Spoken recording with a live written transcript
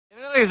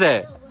লাগিছে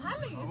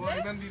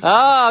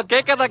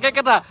কেক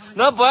এটা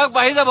ন বয়স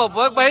বাঢ়ি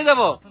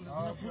যাব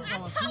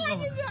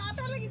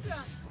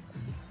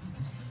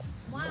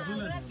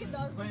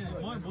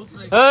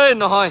এই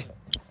নহয়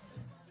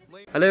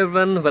Hello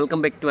everyone,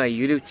 welcome back to my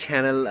YouTube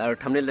channel. Our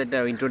thumbnail and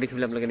intro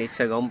dekhibole apnaloke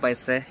nishchoy gom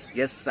paise.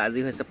 Yes, aji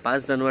hoise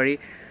 5 January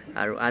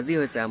aru aji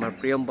hoise amar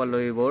Priyam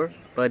Pallabee bor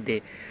birthday.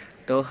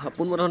 To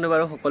apun modhone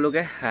baru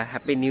hokoloke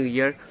happy new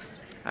year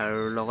aru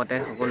logote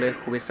hokole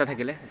shubhechha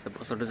thakile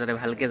bosortu jate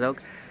bhalke jauk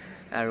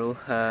aru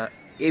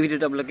ei video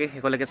to apnaloke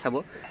hekoloke sabo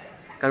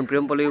karon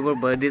Priyam Pallabee bor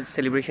birthday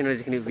celebration er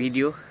jekhini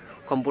video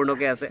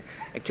সম্পূর্ণকে আছে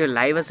actually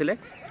live asile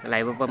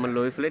live pa man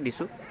loi fele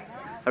disu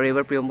aru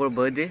ebar Priyam bor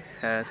birthday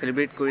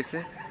celebrate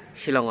korise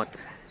Shillongot.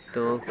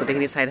 তো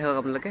গোটেইখিনি চাই থাকক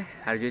আপোনালোকে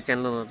আৰু যদি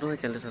channel নতুন হয়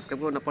চেনেলটো সাবস্ক্ৰাইব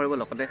কৰিব নপাৰিব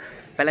লগতে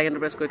বেল আইকনটো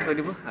প্ৰেছ কৰি থৈ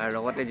দিব আৰু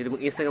লগতে যদি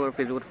মোক ইনষ্টাগ্ৰাম আৰু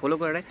ফেচবুকত ফলো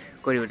কৰা নাই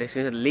কৰিব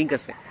ডেসক্ৰিপচনত লিংক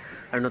আছে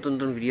আৰু নতুন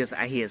ভিডিঅ'ছ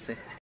আহি আছে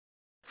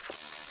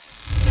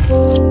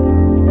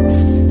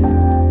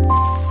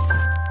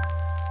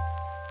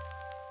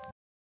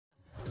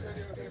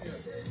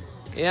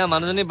এয়া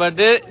মানুহজনী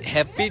বাৰ্থডে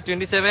হ্যাপি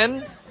 27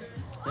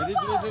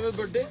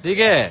 बर्थडे ठीक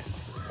है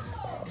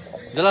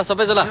जला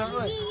सबे जला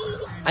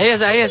आइए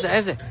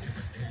ऐसे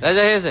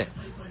राजा ऐसे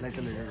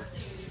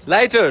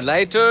lighter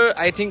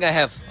I think I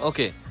have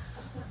okay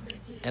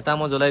এটা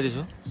মই জ্বলাই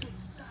দিছো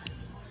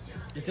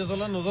এটা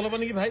জ্বলা নজ্বলাব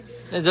নেকি ভাই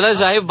জ্বলাই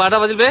যাই 12টা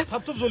বাজিল বে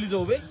থাপ থাপ জ্বলি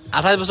যাও বে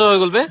 28 বছৰ হৈ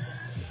গল বে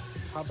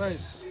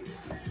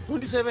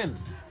 27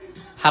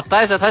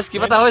 27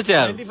 কিবা এটা হৈছে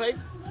আৰু 95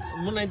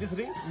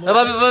 93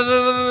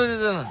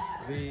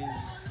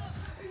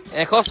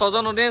 106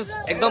 জন অডিয়েন্স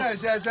একদম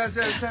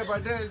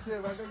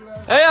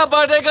এই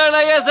বাৰ্থডে গাৰ্ল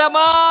আই আছে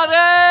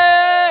আমাৰে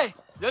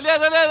জলিয়া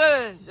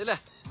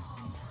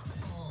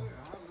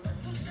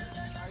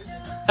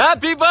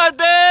happy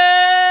birthday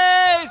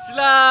it's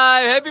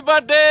live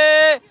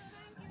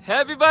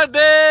happy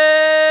birthday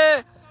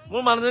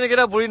মোৰ মানুহজনী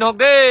কেটা বুঢ়ী নহক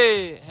দেই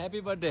হ্যাপি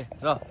বাৰ্থডে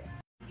ৰ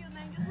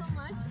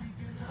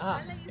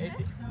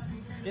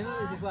কেনে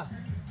হৈছে কোৱা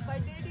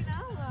বাৰ্থডে দিনা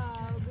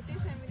গুটি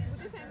ফ্যামিলি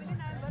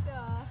নাই বাট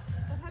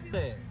তথাপি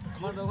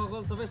আমাৰ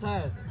দৰ্শকসকল সবে চাই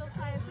আছে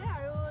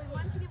আৰু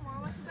ইমানখিনি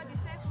মৰম আশীৰ্বাদ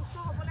দিছে সুস্থ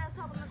হ'বলৈ আছে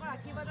আপোনালোকৰ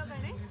আশীৰ্বাদৰ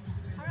কাৰণে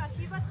আৰু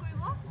আশীৰ্বাদ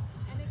কৰিব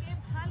এনেকে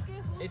ভালকে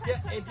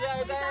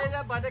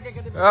এতিয়া বাৰ্থডে কেক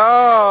কাটিব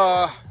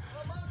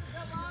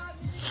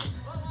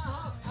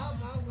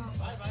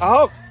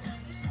আহক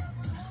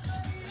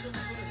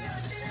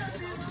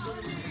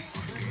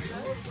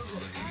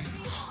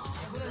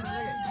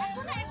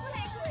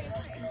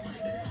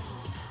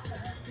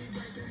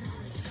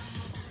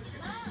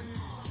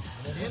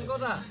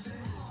কথা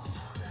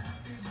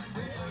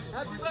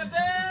Happy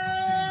birthday!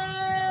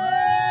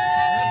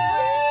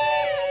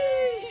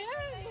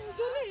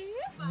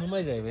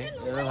 নুমাই যাই বে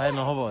এৰা ভাই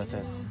নহব এটা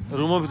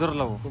ৰুমৰ ভিতৰত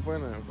লাগ উপায়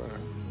নাই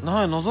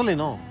নহয় নজলে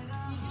ন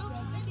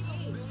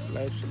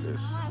লাইভ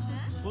চলিছ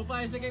কোপা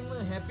আইছে কেক মই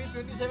হ্যাপি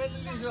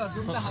 27 লিছো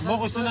তুমি মই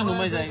কৈছ না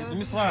নুমাই যাই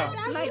তুমি চোৱা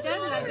লাইটাৰ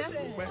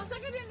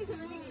পছাকে দি দিছে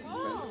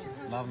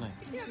লাভ নাই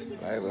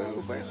বাই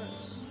উপায়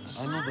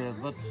I know that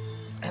but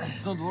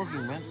it's not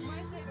working man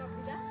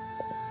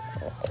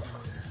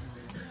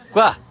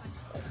কোৱা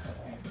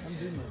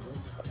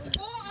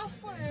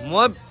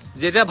মই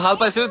যেতিয়া ভাল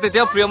পাইছিলো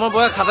তেতিয়া প্ৰিয়মৰ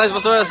বয়স 27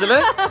 বছৰ আছিল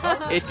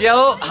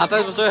এতিয়াও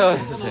 27 বছৰ হৈ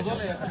আছে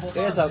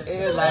এই চাওক এই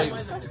লাইভ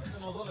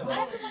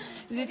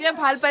যেতিয়া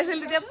ভাল পাইছিল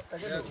তেতিয়া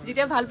 25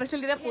 যেতিয়া ভাল পাইছিল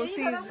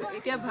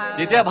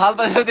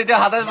তেতিয়া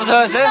 27 বছৰ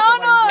হৈছে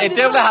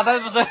এতিয়া বোলে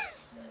 27 বছৰ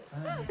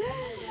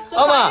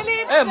ও মা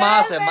এই মা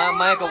আছে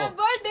মায়ে কব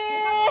বাৰ্থডে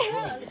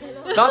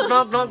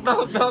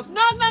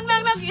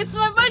নক ইটস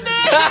মাই বাৰ্থডে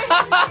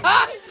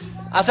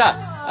আচ্ছা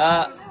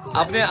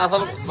আপনি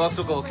আসল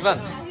বয়সটো কব কিমান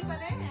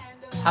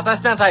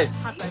 27 না 28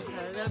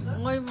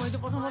 মই তো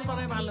প্রথমবার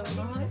পারে ভালো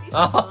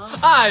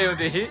আয়ো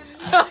দেখি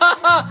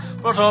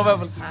প্রথমবার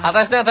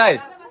 27 না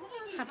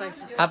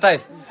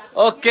 28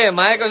 ওকে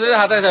মায়ে কইছে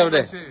 27 হবে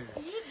দে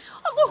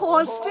ও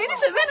হোস 27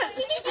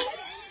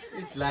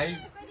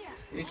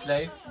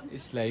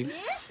 ইটস লাইভ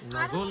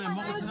নজলে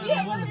মই কইছ না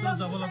মই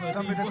যাব লাগে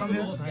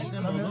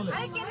নজলে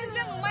আরে কেনে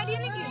যে মোবাইল দিয়ে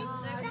নেকি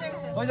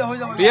হৈ যা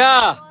প্রিয়া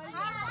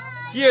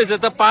কি হইছে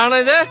তা পা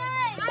নাই যে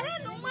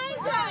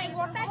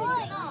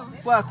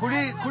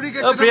খুড়ি কে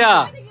প্রিয়া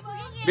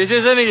বেশি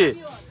হয়েছে নাকি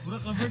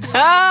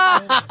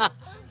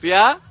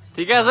প্রিয়া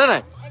ঠিক আছে না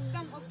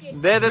একদম ওকে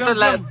দে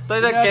তুই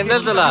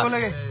ক্যান্ডেল তোলা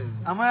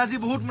আমাৰ আজি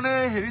বহুত মানে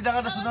হেৰি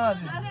জায়গাত আছো না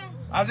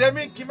আজি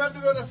আমি কিমান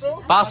দূৰত আছো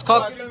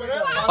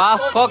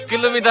 500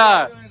 কিলোমিটাৰ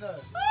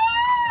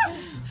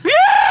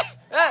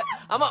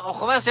আমাৰ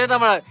অসমীয়া চেট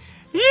আমাৰ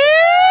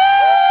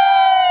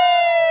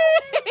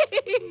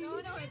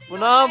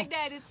পুনম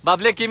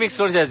বাবলে কি মিক্স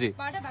কৰিছে আজি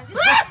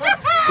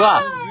কোৱা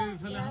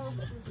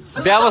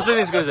বেয়া বস্তু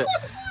মিক্স কৰিছে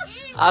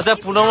আচ্ছা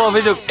পুনম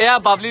অভিযোগ এয়া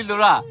বাবলি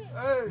লৰা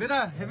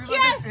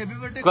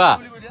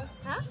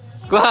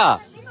কোৱা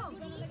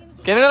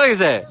কেনেকুৱা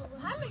লাগিছে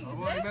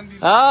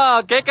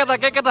কেক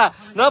এটা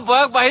ন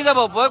বয়স বাঢ়ি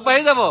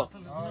যাব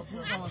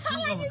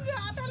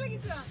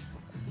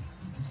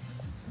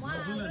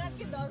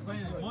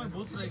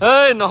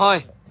এই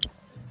নহয়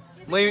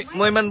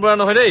মই ইমান বুঢ়া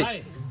নহয় দেই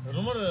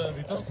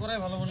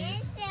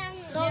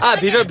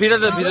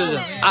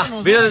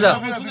ভিডিও যা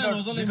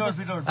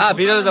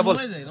ভিডিও যা বল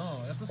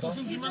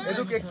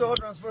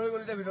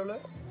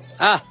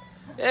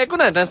একো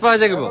নাই ট্রান্সফার হৈ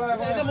যাব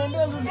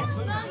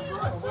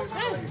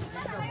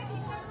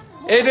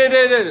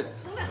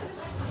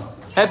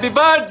Happy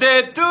birthday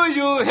to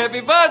you,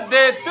 happy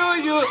birthday to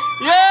you.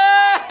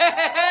 Yeah!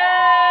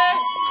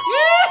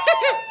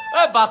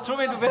 Oh, bathroom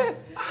into bed.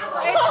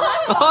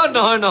 Oh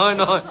no.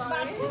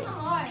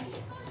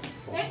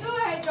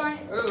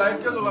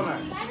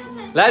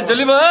 Light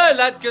jolly boy,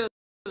 light ke.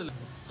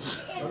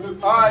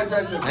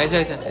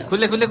 ऐसा.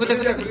 खुले.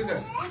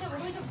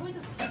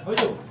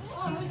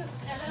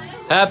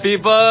 Happy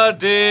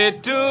birthday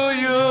to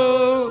you,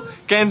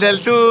 candle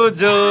to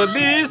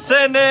jolly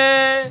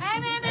sene.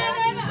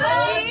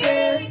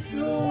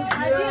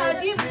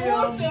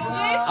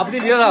 अपनी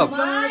दिया लाओ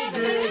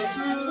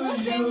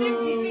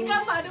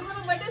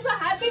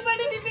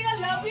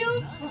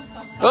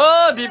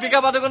Oh,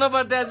 Deepika Padukone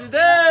birthday aji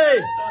dey.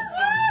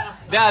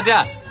 Dia.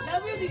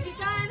 Love you,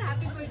 Deepika, and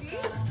happy birthday.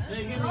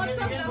 Lots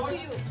of love to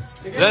you.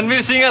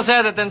 Ranveer Singh ase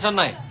tension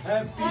nai.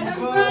 Happy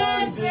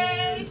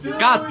birthday to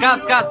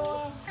Cut.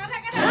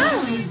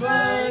 Happy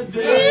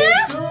birthday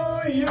to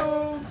you.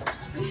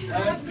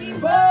 Happy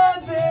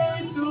birthday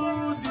to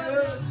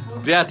dear.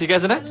 Priya, ठीक है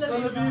ना?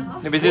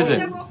 नहीं busy से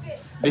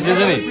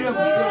नहीं.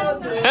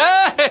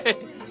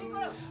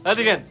 Hey,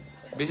 ठीक है.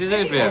 Busy से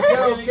नहीं Priya.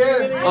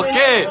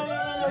 Okay.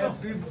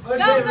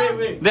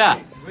 Dia.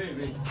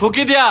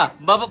 फूकी दिया.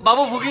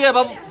 बाबू फूकी दिया.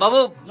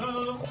 बाबू.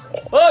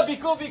 Oh,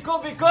 Biko. Oh,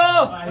 Biko.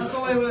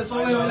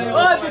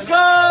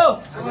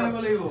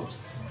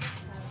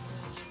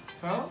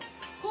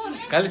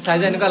 कल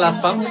साइज इनका लास्ट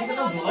पाम No,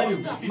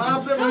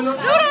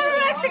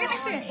 एक सेकंड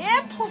ए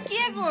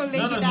फुकिए गोल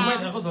लेकिन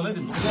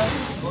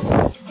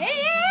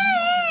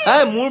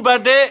ए मोर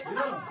बर्थडे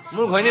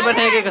मोर घनी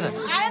बर्थडे के कथा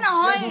आए ना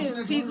होय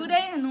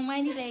फिगुरै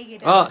नुमाइ नि रहेगे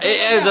हां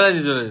ए जरा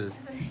दि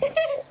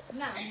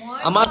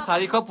আমাৰ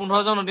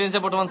 415 জন অডিয়েন্সে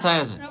বৰ্তমান চাই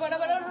আছে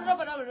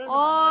ও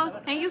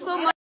থ্যাংক ইউ সো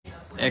মাচ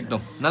একদম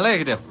নালাগে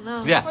কিটা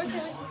দিয়া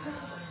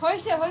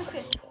হৈছে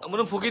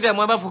মনে ফুকি দিয়া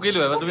মই এবাৰ ফুকিলো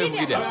এবাৰ তুমি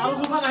ফুকি দিয়া আৰু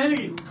কোন আহে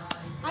নেকি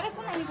আরে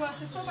কোন আহিব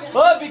আছে সব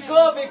ও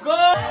বিকো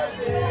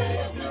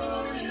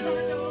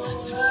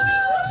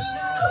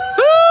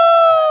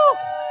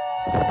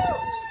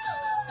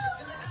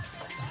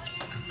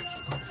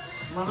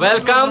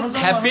Welcome,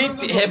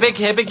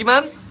 happy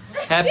kiman?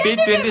 Happy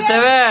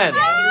 27.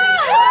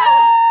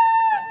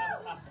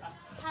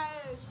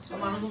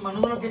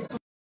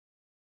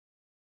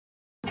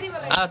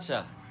 Acha,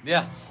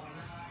 dia.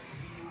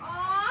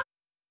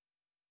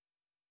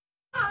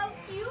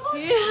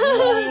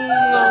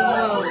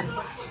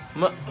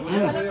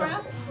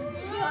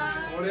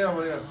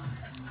 बढ़िया.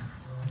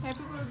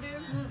 Happy birthday.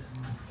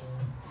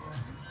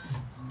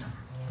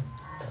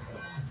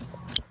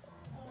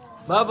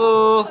 Babu.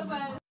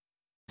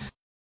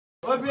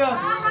 Oi, Priya.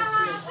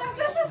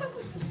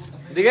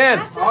 Digen.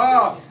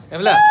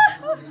 Emla.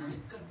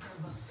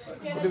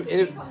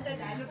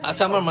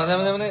 Acha amar maze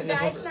mane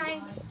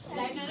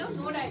Light nine,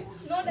 no light.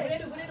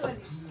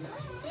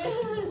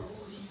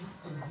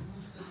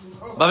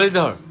 Babli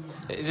dhor.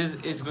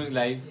 It's going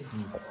live.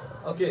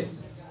 Okay.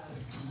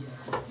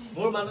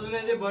 More manujone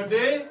je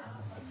birthday.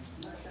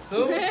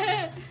 So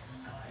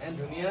and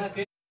dunia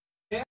ke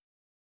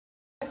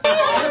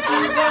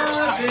happy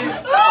birthday.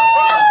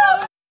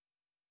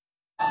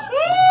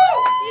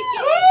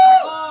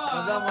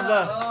 मजा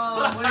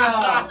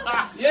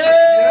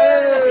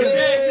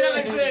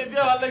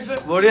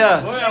बढ़िया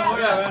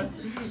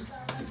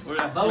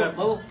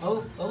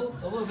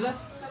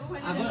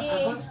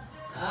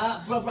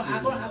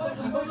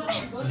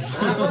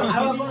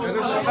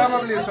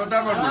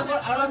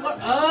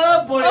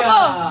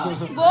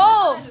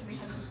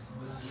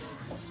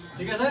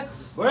ঠিক আছে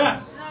বঢ়িয়া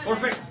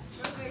perfect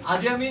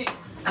আজি আমি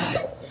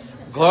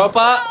ঘৰৰ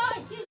পৰা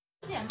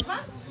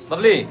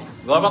বাবলি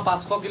ঘৰৰ পৰা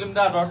 500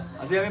 কিলোমিটাৰ আঁতৰত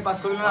আজি আমি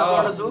 500 কিলোমিটাৰ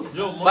আঁতৰত আছো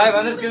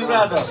 500 কিলোমিটাৰ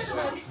আঁতৰত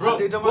ব্ৰো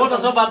ক'ত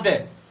আছ বাৰ্থডে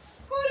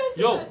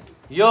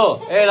यो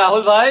ए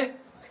राहुल भाई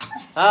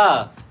हां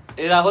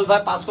ए राहुल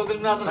भाई 500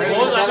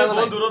 किलोमीटर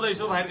बहुत दूरत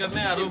आइसो भाइर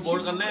करने आरो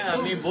बोर्ड करने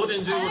अनि बहुत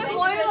एन्जॉय करছো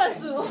মই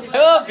আছো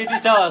ओ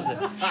পিটিছা আছে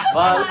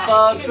ভাল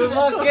পাও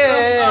তোমাকে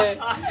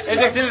এই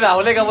দেখছিলি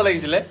রাহুলে গাব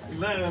লাগিছিলে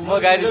মই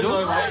গাই দিছো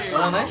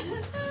নাই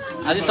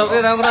আজি সবকে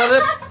নাম কৰা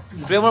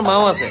প্ৰেমৰ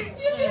মাও আছে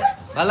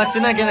ভাল লাগছে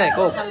না কি নাই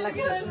কও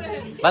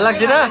ভাল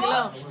লাগছে না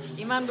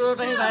ইমান দূৰত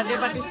আহি বাৰ্থডে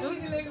পাতিছো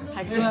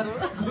থাকিব আৰু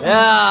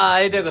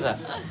এইটা কথা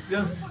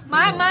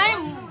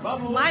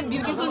my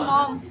beautiful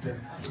mom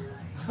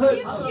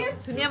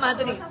ধুনিয়া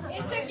মাজনী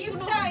It's a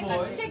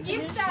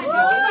gift time.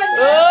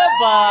 ও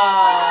বা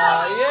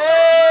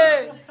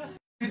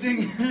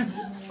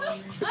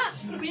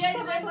প্রিয়া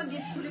কে ভাই মই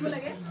গিফট খুলিব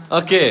লাগে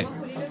ওকে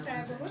খুলিলে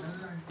ট্রাই করব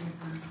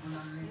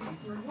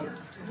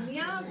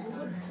দুনিয়া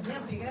বহুত ধুনিয়া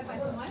বেগৰা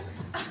পাইছো মই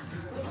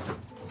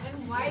এন্ড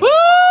হোয়াইট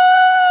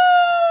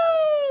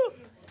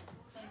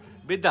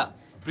বিদ্যা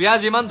প্ৰিয়া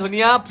যিমান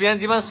ধুনিয়া প্ৰিয়ান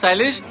যিমান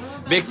ষ্টাইলিশ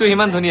বেগটো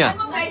হিমান ধুনিয়া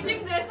ম্যাচিং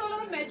ড্ৰেস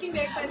লগত ম্যাচিং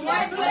বেগ পাইছো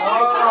হোয়াইট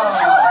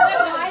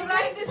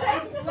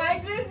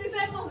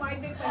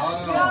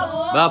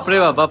বাপৰে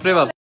বাপ বাপৰে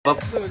বাপ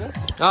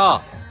অ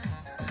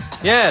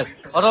য়েছ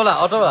অটলা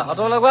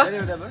কোৱা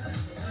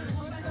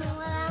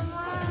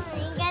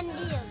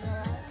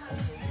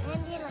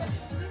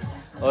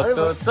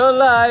অটো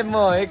চলাই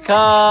মই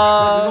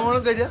খাওঁ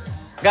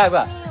গা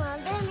গা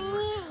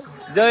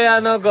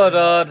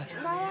জয়ানগৰত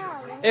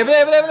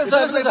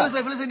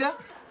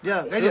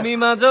তুমি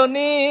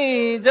মাজনী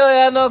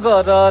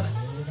জয়ানগৰত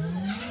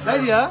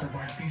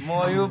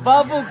ময়ো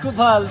বাবুক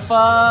ভাল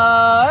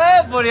পাই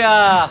বঢ়িয়া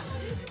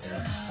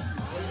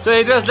তো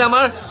এইটো আছিলে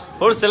আমাৰ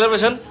সৰু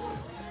চেলিব্ৰেশ্যন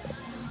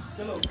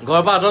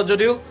ঘৰৰ পৰা আঁতৰত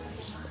যদিও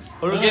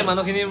সৰুকে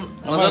মানুহখিনিৰ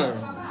মাজত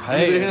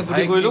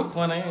ফুটি কৰিলো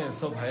খোৱা নাই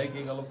চব ভাই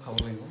কেক অলপ খাব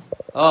লাগিব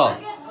অ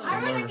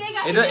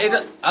এইটো এইটো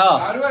অ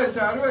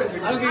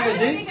আৰু কি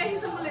কৈছে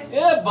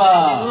এ বা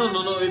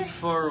no it's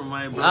for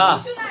my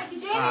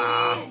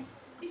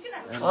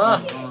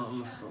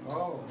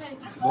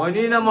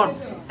ঘৈণীৰ নামত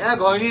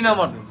ঘৈণীৰ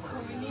নামত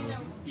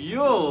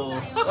ইউ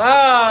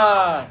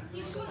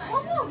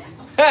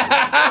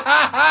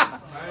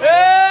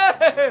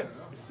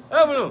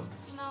বোলো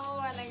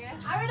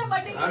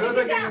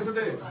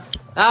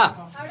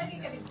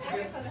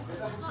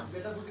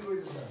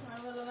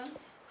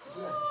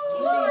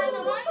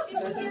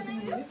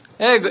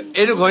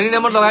এইটো ঘৈণীৰ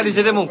নামত লগাই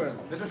দিছে দে মোক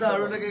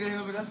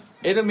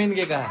এইটো মেইন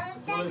কেক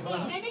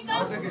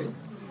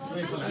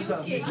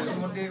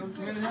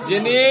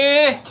জেনি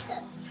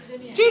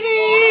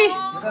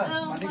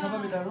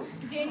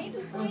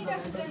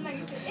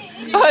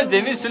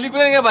জেনি চুলি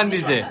কোনে এনেকে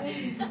বান্ধিছে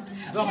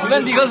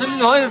ইমান দীঘল চুলি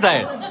নহয়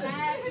তাইৰ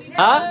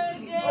হা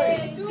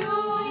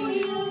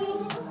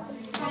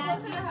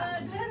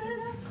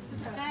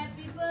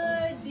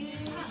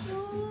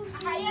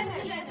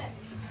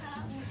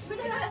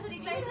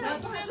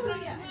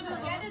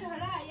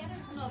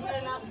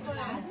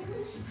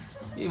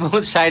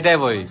বহুত চাই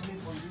টাইপ হয়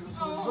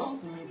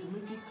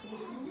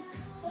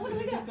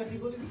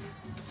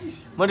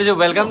মই দিছো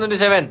ৱেলকাম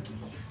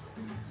 27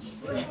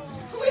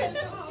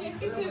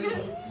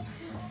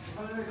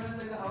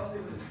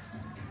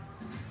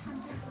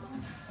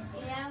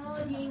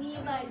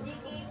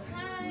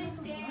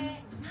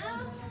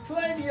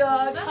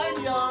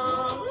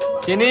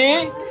 কিনি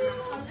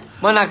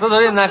মই নাকটো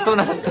ধৰিম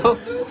নাকটো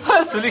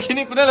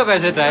চুলিখিনি কোনে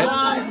লগাইছে তাই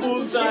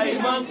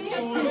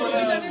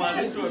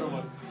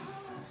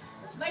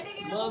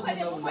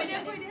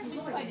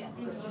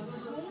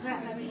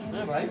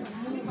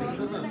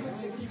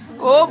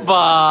ও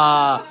বা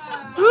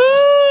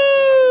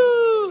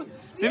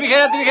তুমি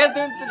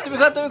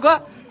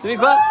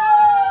খোৱা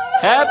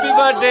হ্যাপি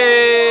বাৰ্থডে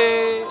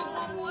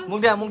মোক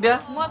দিয়া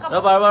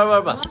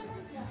ৰবা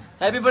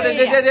হ্যাপি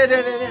বাৰ্থডে দে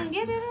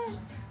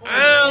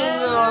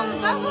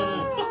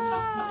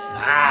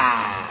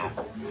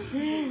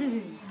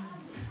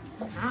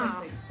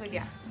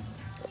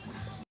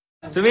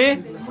তুমি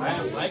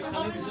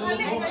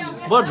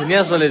বৰ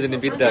ধুনীয়া ছোৱালী এজনী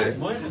বিদ্যাৰ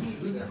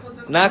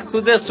নাকটো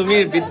যে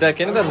চুমিৰ বিদ্যা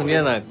কেনেকুৱা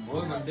ধুনীয়া নাক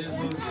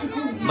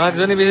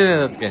মাকজনী বেছি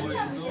তাতকে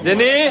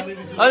জেনি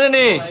অ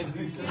জেনি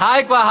হাই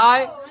কোৱা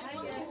হাই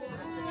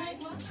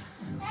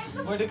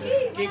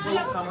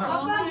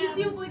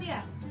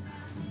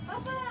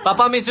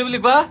পাপা মিছু বুলি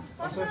কোৱা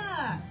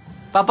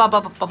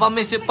পাপা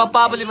মিছু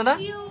পাপা বুলি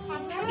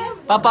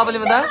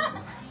মাতা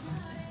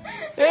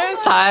এ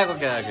চাই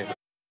ককে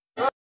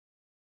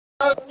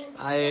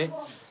আয়ে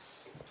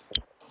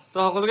তো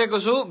সকলোকে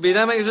কৈছো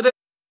বিদায় মাগিছো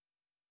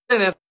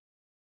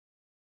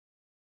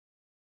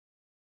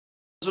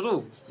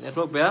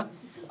নেটৱৰ্ক বেয়া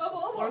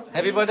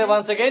happy birthday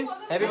once again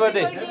happy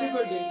birthday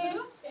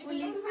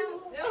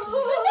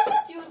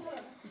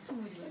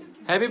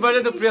happy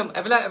birthday two Priyam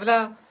এফলা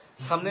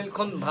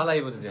থাম্বনেইলখন ভাল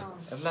আহিব তেতিয়া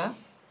এফলা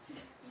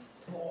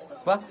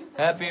কোৱা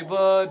হেপী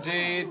বাৰ্থডে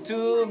টু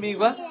মি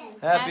কোৱা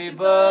হেপী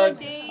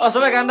বাৰ্থডে অ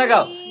সবে গানটা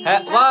গাও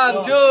 1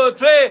 2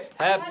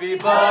 3 happy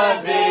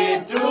birthday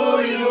to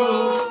you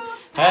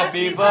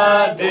happy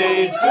birthday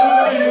to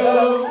you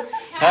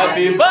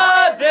happy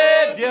birthday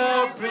dear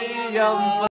Priyam